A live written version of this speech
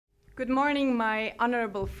Good morning, my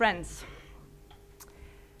honorable friends.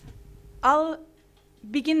 I'll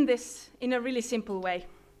begin this in a really simple way.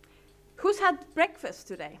 Who's had breakfast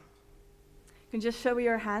today? You can just show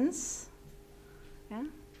your hands. Yeah?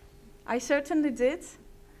 I certainly did.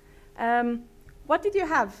 What did you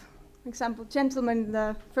have? For example, gentleman in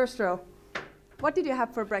the first row. What did you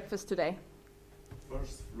have for breakfast today?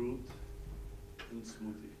 First fruit and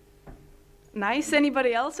smoothie. Nice.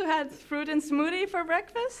 Anybody else who had fruit and smoothie for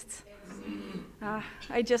breakfast?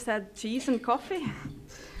 I just had cheese and coffee.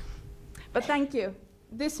 But thank you.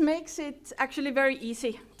 This makes it actually very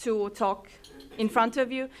easy to talk in front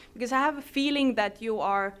of you, because I have a feeling that you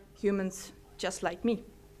are humans just like me.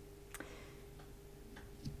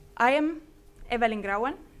 I am Evelin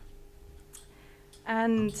Grauen,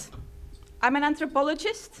 and I'm an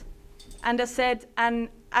anthropologist, and as said, an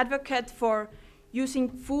advocate for using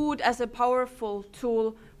food as a powerful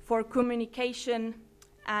tool for communication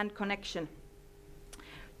and connection.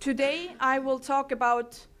 Today, I will talk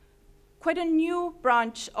about quite a new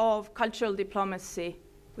branch of cultural diplomacy,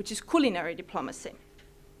 which is culinary diplomacy,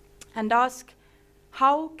 and ask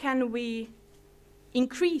how can we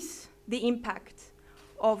increase the impact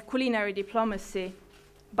of culinary diplomacy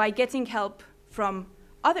by getting help from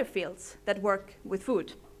other fields that work with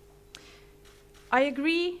food. I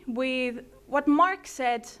agree with what Mark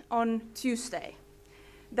said on Tuesday,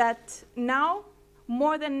 that now,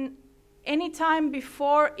 more than any time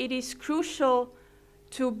before, it is crucial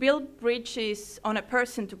to build bridges on a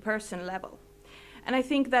person-to-person level. And I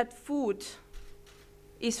think that food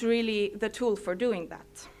is really the tool for doing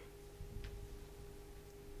that.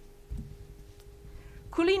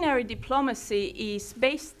 Culinary diplomacy is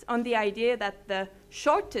based on the idea that the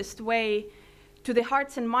shortest way to the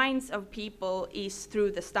hearts and minds of people is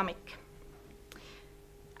through the stomach.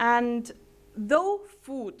 And though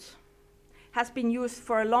food has been used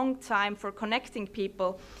for a long time for connecting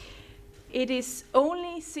people, it is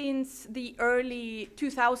only since the early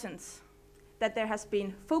 2000s that there has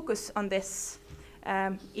been focus on this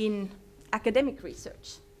in academic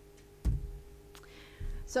research.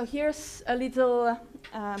 So here's a little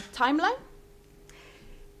timeline.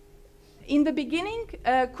 In the beginning,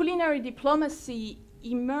 culinary diplomacy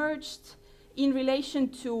emerged in relation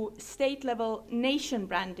to state-level nation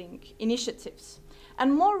branding initiatives.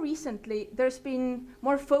 And more recently, there's been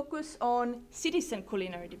more focus on citizen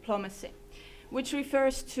culinary diplomacy, which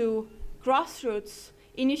refers to grassroots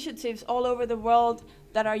initiatives all over the world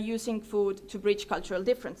that are using food to bridge cultural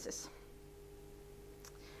differences.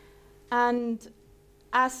 And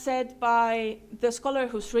as said by the scholar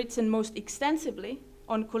who's written most extensively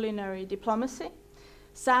on culinary diplomacy,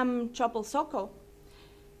 Sam Chopel-Sokol,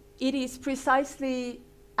 it is precisely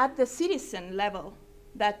at the citizen level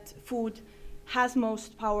that food has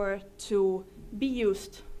most power to be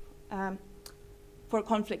used for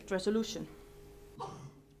conflict resolution.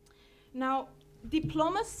 Now,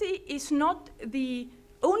 diplomacy is not the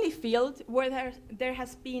only field where there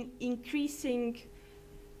has been increasing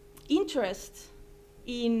interest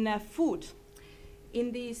in food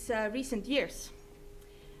in these recent years.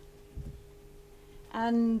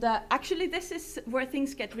 And actually, this is where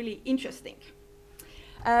things get really interesting.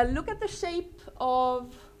 Look at the shape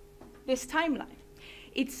of this timeline.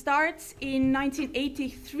 It starts in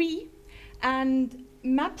 1983 and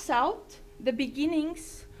maps out the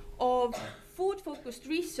beginnings of food-focused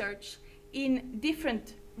research in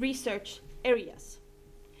different research areas.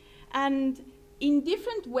 And in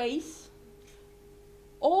different ways,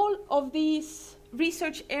 all of these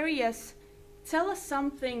research areas tell us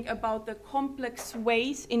something about the complex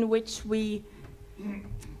ways in which we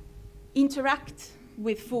interact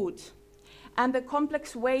with food and the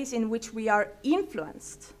complex ways in which we are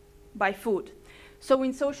influenced by food. So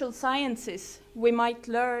in social sciences, we might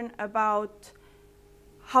learn about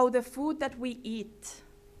how the food that we eat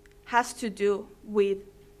has to do with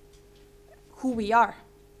who we are,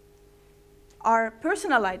 our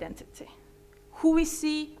personal identity, who we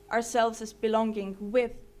see ourselves as belonging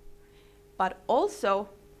with, but also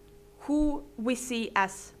who we see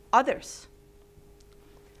as others.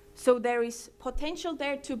 So there is potential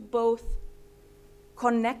there to both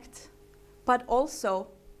connect, but also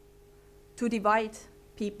to divide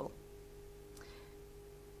people.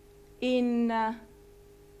 In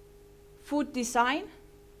food design,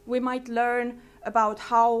 we might learn about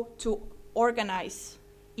how to organize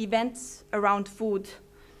events around food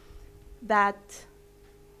that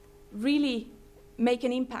really make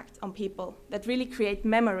an impact on people, that really create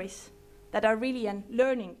memories, that are really a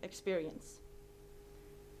learning experience.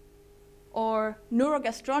 Or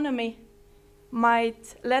neurogastronomy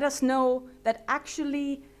might let us know that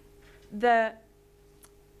actually the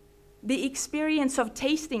the experience of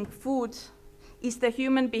tasting food is the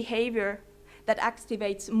human behavior that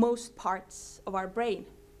activates most parts of our brain.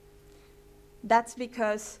 That's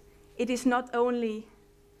because it is not only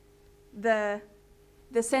the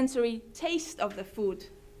sensory taste of the food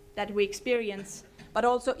that we experience, but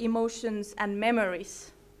also emotions and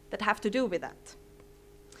memories that have to do with that.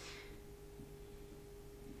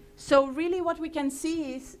 So really what we can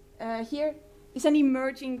see is here is an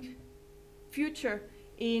emerging future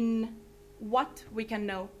in what we can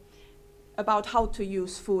know about how to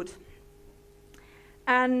use food.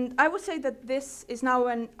 And I would say that this is now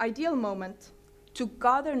an ideal moment to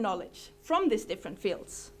gather knowledge from these different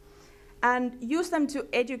fields and use them to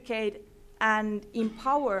educate and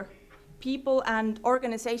empower people and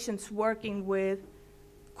organizations working with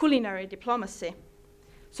culinary diplomacy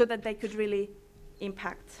so that they could really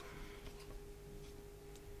impact.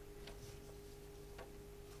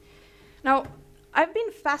 Now, I've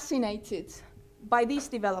been fascinated by these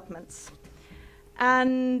developments.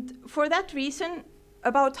 And for that reason,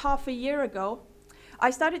 about half a year ago,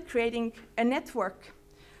 I started creating a network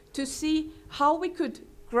to see how we could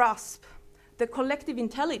grasp the collective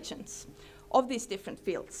intelligence of these different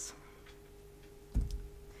fields.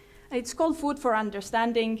 It's called Food for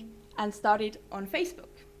Understanding and started on Facebook.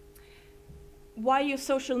 Why use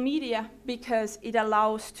social media? Because it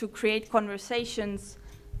allows to create conversations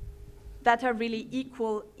that are really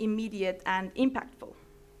equal, immediate, and impactful.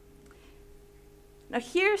 Now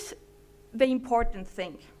here's the important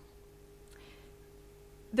thing.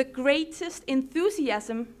 The greatest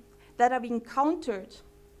enthusiasm that I've encountered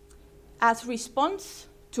as response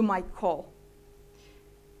to my call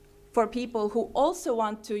for people who also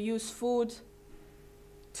want to use food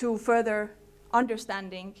to further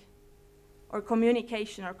understanding or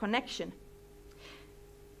communication or connection.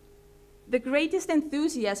 The greatest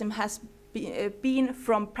enthusiasm has been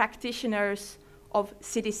from practitioners of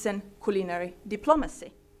citizen culinary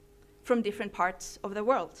diplomacy from different parts of the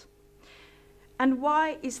world. And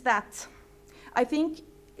why is that? I think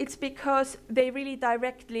it's because they really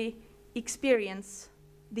directly experience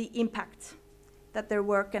the impact that their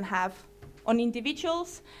work can have on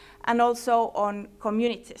individuals and also on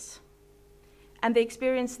communities. And they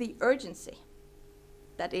experience the urgency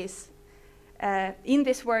that is in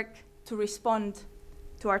this work to respond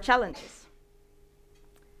to our challenges.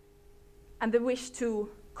 And the wish to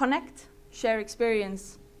connect, share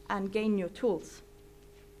experience, and gain new tools.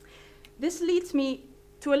 This leads me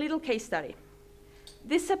to a little case study.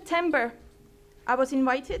 This September, I was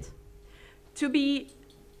invited to be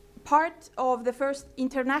part of the first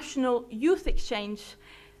international youth exchange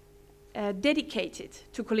dedicated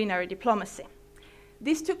to culinary diplomacy.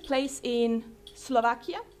 This took place in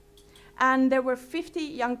Slovakia, and there were 50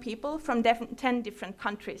 young people from 10 different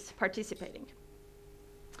countries participating.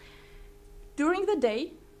 During the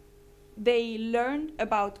day, they learned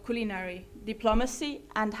about culinary diplomacy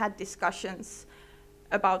and had discussions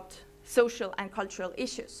about social and cultural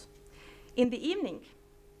issues. In the evening,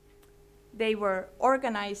 they were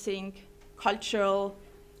organizing cultural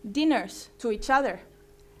dinners to each other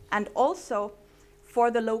and also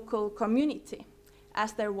for the local community,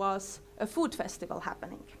 as there was a food festival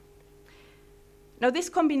happening. Now, this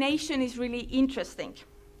combination is really interesting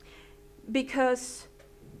because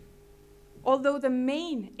although the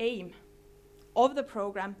main aim of the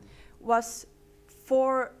program was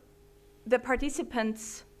for the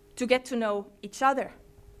participants to get to know each other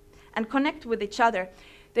and connect with each other,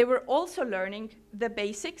 they were also learning the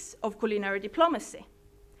basics of culinary diplomacy.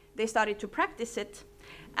 They started to practice it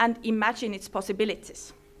and imagine its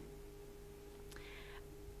possibilities.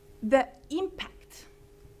 The impact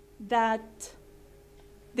that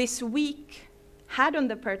this week had on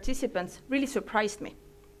the participants really surprised me.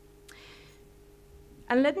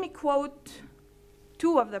 And let me quote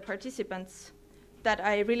two of the participants that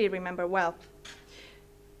I really remember well.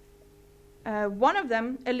 One of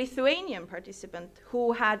them, a Lithuanian participant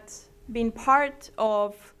who had been part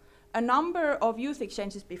of a number of youth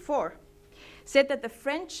exchanges before, said that the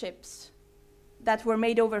friendships that were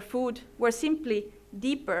made over food were simply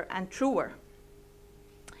deeper and truer.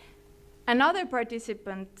 Another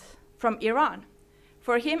participant from Iran,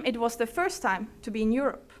 for him it was the first time to be in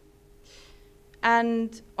Europe.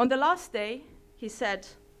 And on the last day, he said,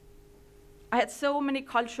 "I had so many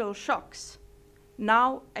cultural shocks.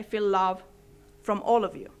 Now I feel love from all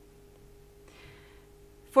of you."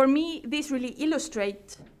 For me, this really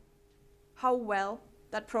illustrates how well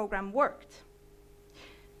that program worked.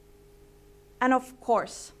 And of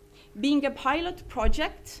course, being a pilot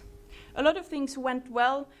project, a lot of things went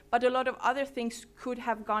well, but a lot of other things could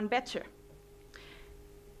have gone better.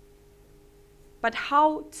 but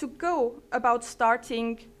how to go about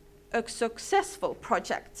starting a successful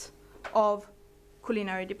project of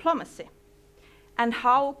culinary diplomacy. And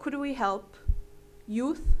how could we help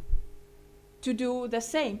youth to do the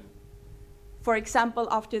same? For example,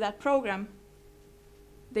 after that program,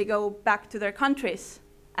 they go back to their countries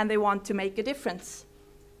and they want to make a difference,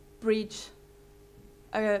 bridge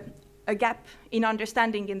a gap in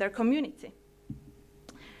understanding in their community.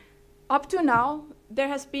 Up to now, there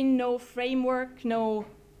has been no framework, no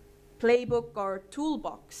playbook or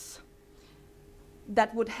toolbox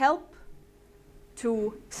that would help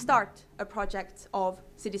to start a project of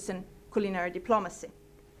citizen culinary diplomacy.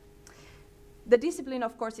 The discipline,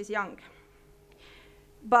 of course, is young.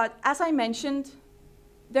 But as I mentioned,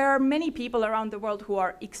 there are many people around the world who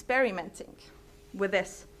are experimenting with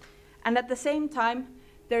this. And at the same time,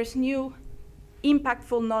 there's new,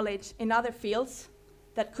 impactful knowledge in other fields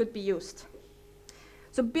that could be used.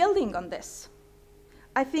 So building on this,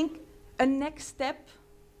 I think a next step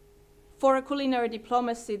for a culinary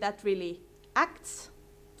diplomacy that really acts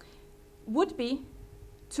would be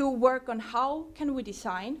to work on how can we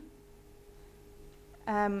design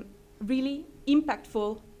really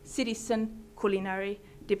impactful citizen culinary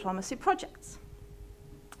diplomacy projects.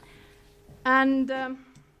 And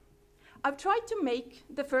I've tried to make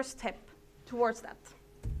the first step towards that.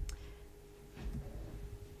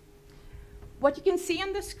 What you can see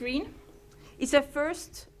on the screen is a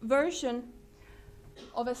first version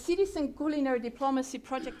of a citizen culinary diplomacy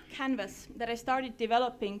project canvas that I started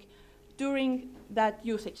developing during that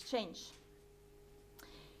youth exchange.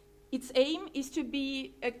 Its aim is to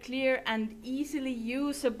be a clear and easily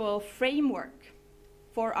usable framework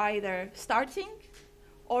for either starting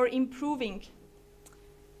or improving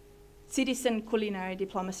citizen culinary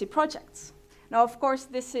diplomacy projects. Now, of course,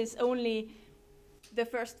 this is only the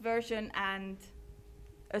first version and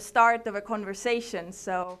a start of a conversation,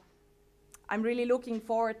 so I'm really looking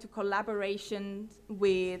forward to collaboration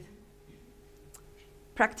with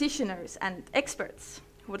practitioners and experts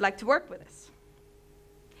who would like to work with us.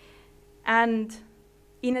 And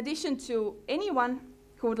in addition to anyone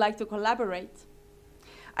who would like to collaborate,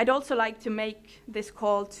 I'd also like to make this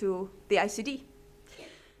call to the ICD.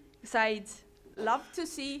 So I'd love to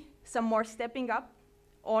see some more stepping up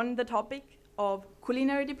on the topic of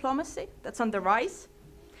culinary diplomacy that's on the rise.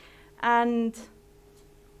 And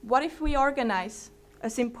what if we organize a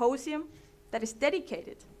symposium that is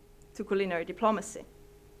dedicated to culinary diplomacy?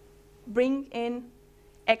 Bring in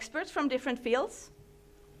experts from different fields,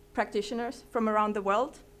 practitioners from around the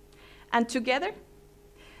world, and together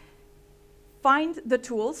find the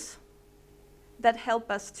tools that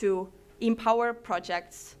help us to empower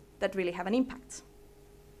projects that really have an impact.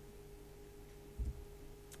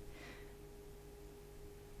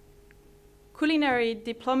 Culinary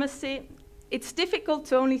diplomacy, it's difficult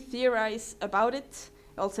to only theorize about it,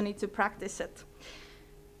 you also need to practice it.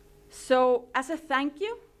 So as a thank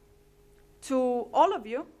you to all of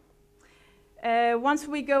you, once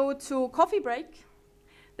we go to coffee break,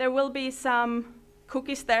 there will be some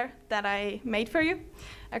cookies there that I made for you,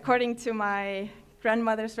 according to my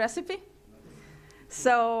grandmother's recipe.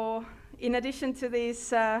 So in addition to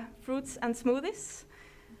these fruits and smoothies,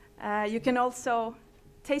 you can also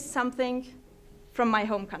taste something from my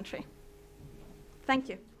home country. Thank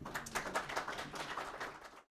you.